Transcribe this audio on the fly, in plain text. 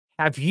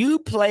have you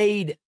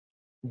played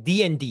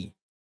D&D,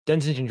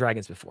 Dungeons and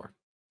Dragons, before?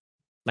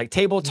 Like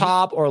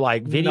tabletop or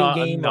like video No,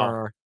 game no.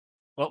 or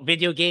Well,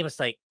 video games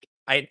like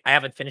I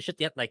haven't finished it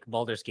yet, like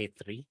Baldur's Gate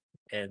 3.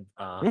 And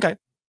okay. I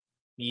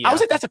yeah. would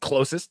say that's the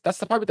closest.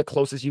 That's probably the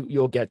closest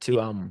you'll get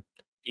to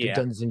Yeah.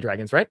 Dungeons and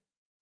Dragons, right?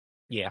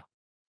 Yeah.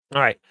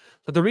 All right.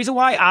 So the reason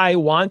why I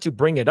want to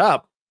bring it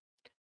up,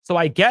 so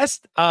I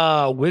guess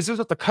Wizards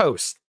of the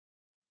Coast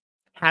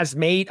has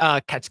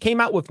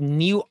came out with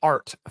new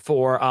art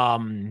for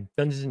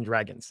Dungeons and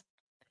Dragons.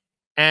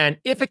 And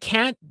if it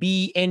can't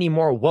be any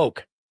more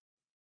woke,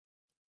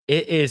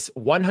 it is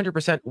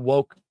 100%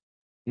 woke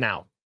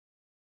now.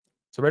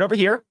 So right over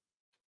here,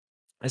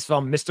 it's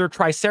from Mr.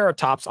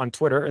 Triceratops on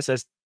Twitter. It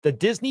says, the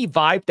Disney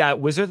vibe that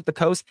Wizards of the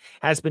Coast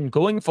has been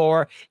going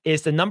for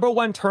is the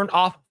 #1 turn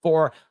off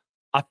for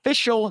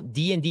official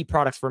D&D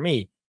products for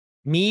me.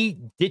 Me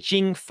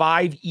ditching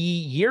 5e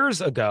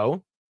years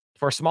ago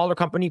for smaller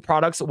company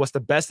products was the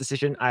best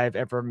decision I've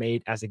ever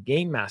made as a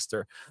game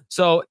master.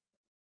 So,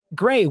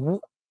 Grae,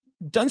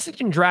 Dungeons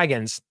and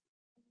Dragons,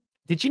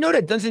 did you know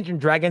that Dungeons and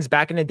Dragons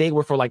back in the day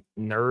were for like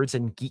nerds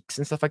and geeks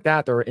and stuff like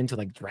that? They were into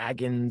like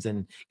dragons,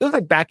 and it was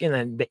like back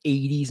in the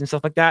 80s and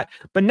stuff like that.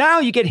 But now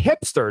you get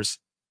hipsters.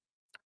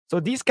 So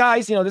these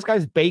guys, this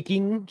guy's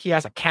baking. He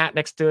has a cat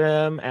next to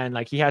him, and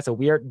like he has a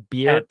weird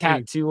beard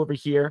tattoo over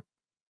here.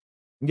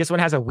 And this one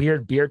has a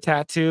weird beard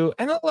tattoo.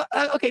 And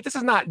okay, this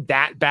is not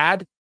that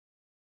bad,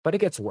 but it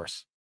gets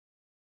worse.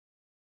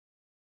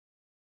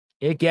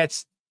 It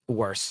gets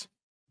worse.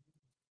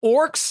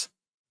 Orcs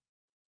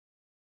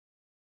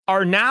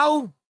are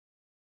now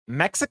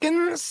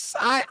Mexicans.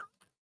 I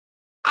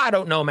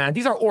don't know, man.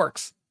 These are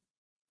orcs.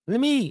 Let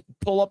me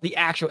pull up the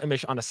actual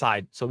image on the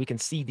side so we can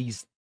see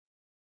these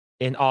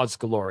in Oz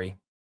glory.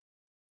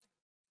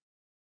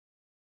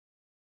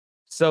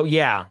 So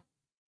yeah,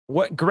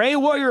 Grae,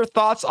 what are your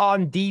thoughts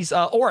on these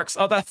orcs?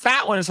 Oh, the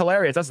fat one is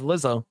hilarious. That's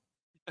Lizzo.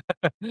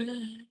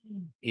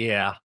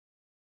 Yeah.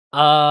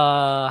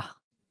 I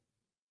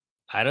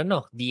don't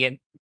know. The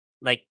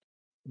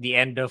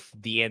end of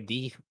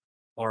D&D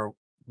or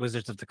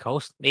Wizards of the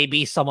Coast.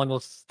 Maybe someone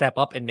will step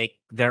up and make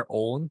their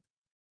own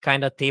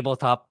kind of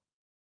tabletop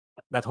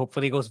that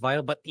hopefully goes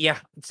viral. But yeah,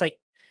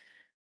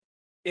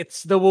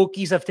 it's the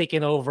Wokies have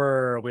taken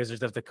over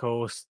Wizards of the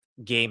Coast,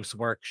 Games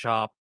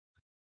Workshop.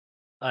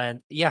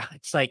 And yeah,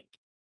 it's like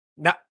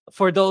now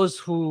for those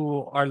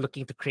who are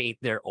looking to create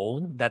their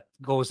own that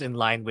goes in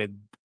line with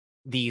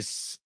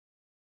these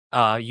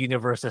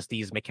universes,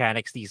 these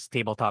mechanics, these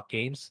tabletop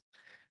games.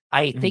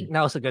 I think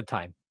now's a good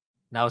time.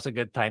 Now is a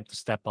good time to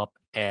step up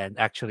and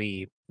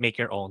actually make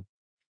your own,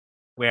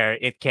 where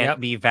it can't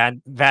be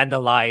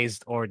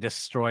vandalized or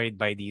destroyed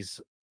by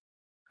these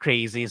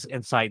crazies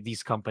inside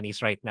these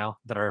companies right now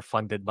that are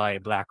funded by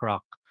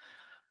BlackRock.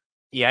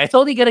 Yeah, it's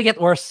only gonna get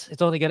worse.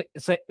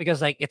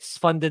 Because like it's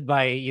funded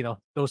by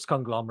those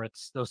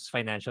conglomerates, those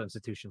financial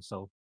institutions.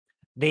 So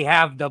they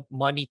have the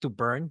money to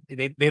burn.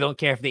 They don't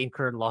care if they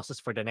incur losses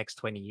for the next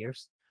 20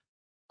 years.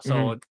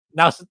 So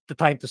now's the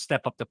time to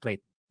step up the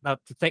plate. Now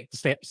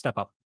to step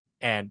up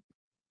and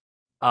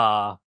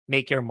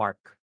make your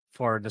mark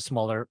for the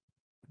smaller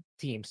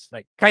teams.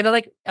 Like kind of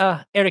like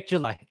Eric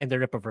July and the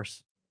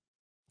Rippaverse.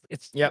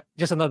 It's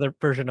just another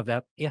version of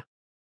that. Yeah.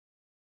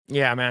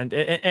 Yeah, man.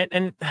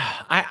 And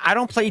I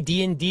don't play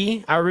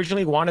D&D. I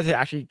originally wanted to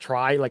actually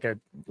try like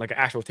an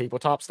actual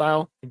tabletop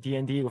style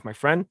D&D with my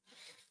friend.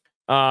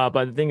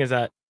 But the thing is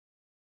that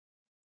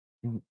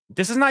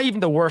this is not even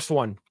the worst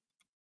one.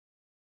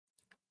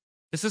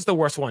 This is the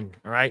worst one.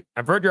 All right.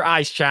 Avert your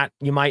eyes, chat.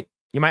 You might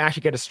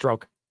actually get a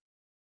stroke.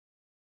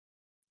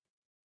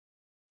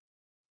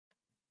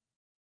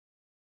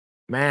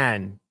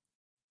 Man,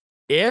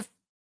 if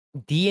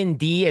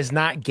D&D is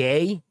not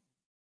gay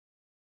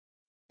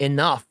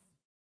enough,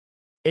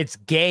 it's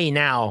gay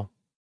now.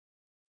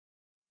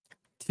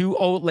 2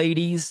 old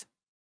ladies,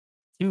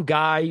 2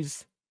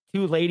 guys,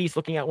 2 ladies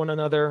looking at one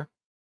another.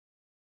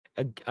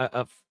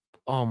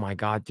 Oh my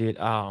God, dude.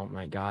 Oh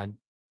my God.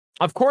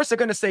 Of course they're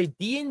going to say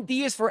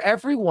D&D is for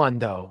everyone,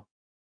 though.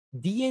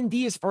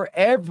 D&D is for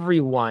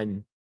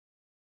everyone.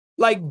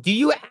 Like, do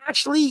you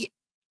actually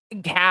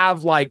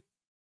have, like...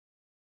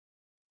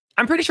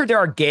 I'm pretty sure there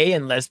are gay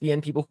and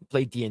lesbian people who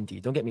play D&D.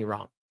 Don't get me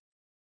wrong.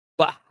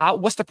 But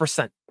what's the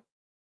percent?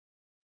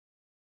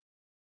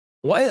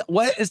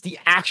 What is the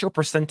actual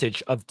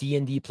percentage of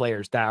D&D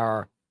players that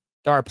are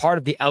part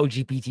of the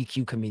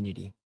LGBTQ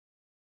community?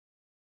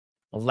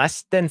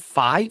 Less than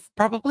 5,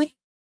 probably?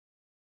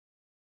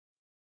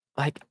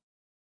 Like,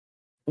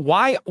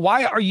 why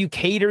are you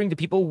catering to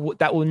people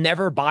that will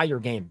never buy your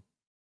game?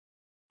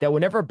 That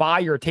will never buy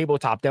your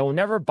tabletop? That will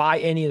never buy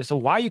any of this? So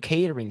why are you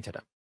catering to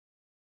them?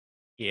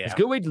 Yeah. It's a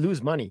good way to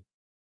lose money.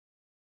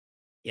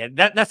 Yeah,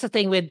 that's the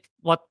thing with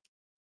what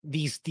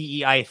these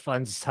DEI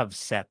funds have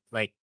set.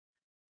 Like,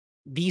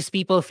 these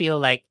people feel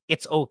like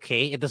it's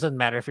okay. It doesn't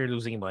matter if you're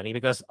losing money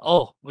because,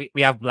 we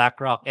have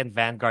BlackRock and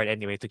Vanguard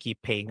anyway to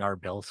keep paying our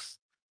bills.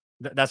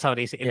 That's how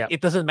they say it.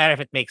 It doesn't matter if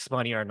it makes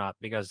money or not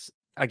because,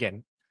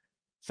 again,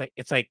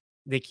 it's like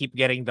they keep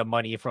getting the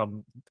money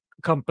from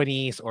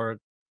companies or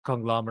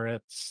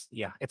conglomerates.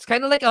 Yeah, it's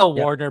kind of like a Yep.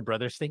 Warner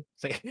Brothers thing.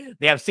 So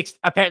they have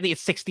apparently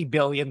it's $60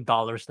 billion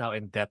now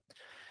in debt.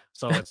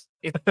 So so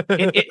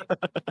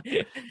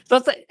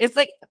it's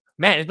like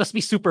man, it must be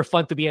super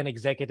fun to be an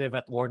executive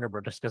at Warner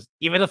Brothers because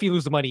even if you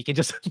lose money, you can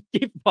just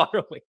keep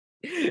borrowing.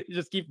 You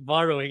just keep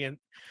borrowing and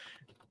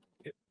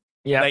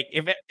Yeah. like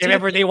if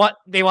ever they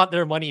want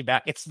their money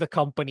back, it's the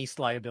company's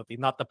liability,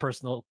 not the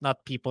personal,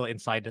 not people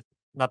inside it,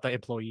 not the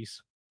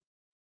employees.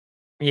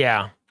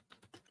 Yeah.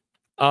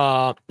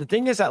 The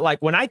thing is that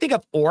like when I think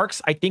of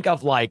orcs, I think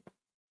of like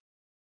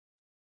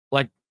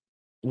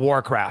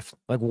Warcraft,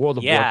 like World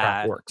of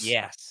Warcraft Yeah. orcs,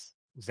 Yes.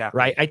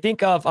 right? Exactly. I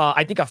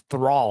think of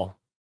Thrall,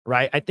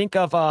 right? I think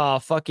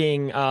of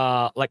fucking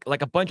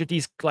like a bunch of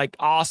these like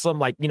awesome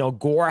like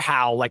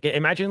Gorehowl. Like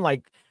imagine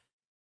like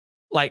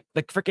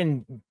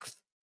freaking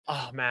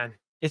oh man,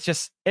 it's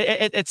just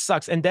it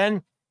sucks. And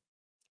then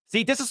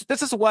see this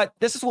is what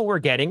we're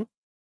getting,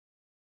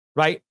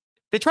 right?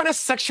 They're trying to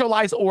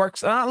sexualize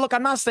orcs. Look,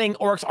 I'm not saying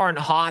orcs aren't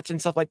hot and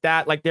stuff like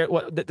that. Like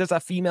there's a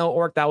female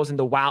orc that was in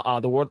the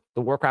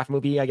the Warcraft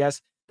movie, I guess,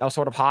 that was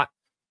sort of hot.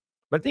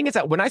 But the thing is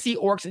that when I see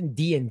orcs in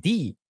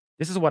D&D,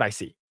 this is what I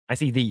see. I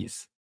see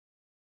these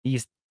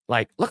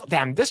like look,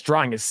 damn, this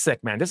drawing is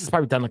sick, man. This is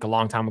probably done like a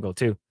long time ago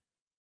too.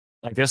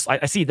 Like this,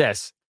 I see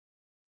this.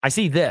 I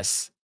see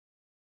this.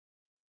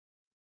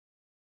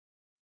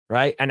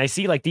 Right? And I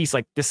see like these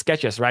like the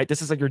sketches, right?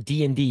 This is like your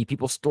D&D,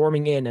 people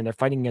storming in and they're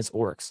fighting against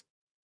orcs.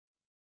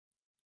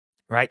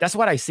 Right? That's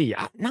what I see.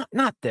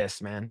 Not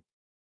this, man.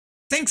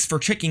 Thanks for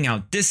checking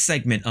out this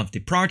segment of the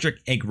Project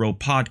Eggroll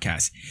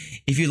podcast.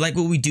 If you like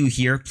what we do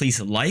here, please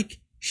like,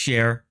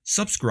 share,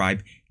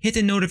 subscribe, hit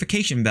the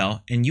notification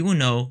bell, and you will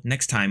know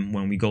next time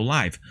when we go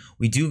live.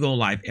 We do go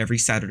live every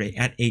Saturday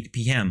at 8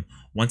 p.m.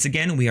 Once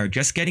again, we are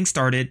just getting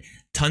started.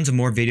 Tons of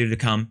more video to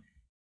come.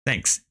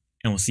 Thanks,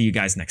 and we'll see you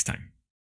guys next time.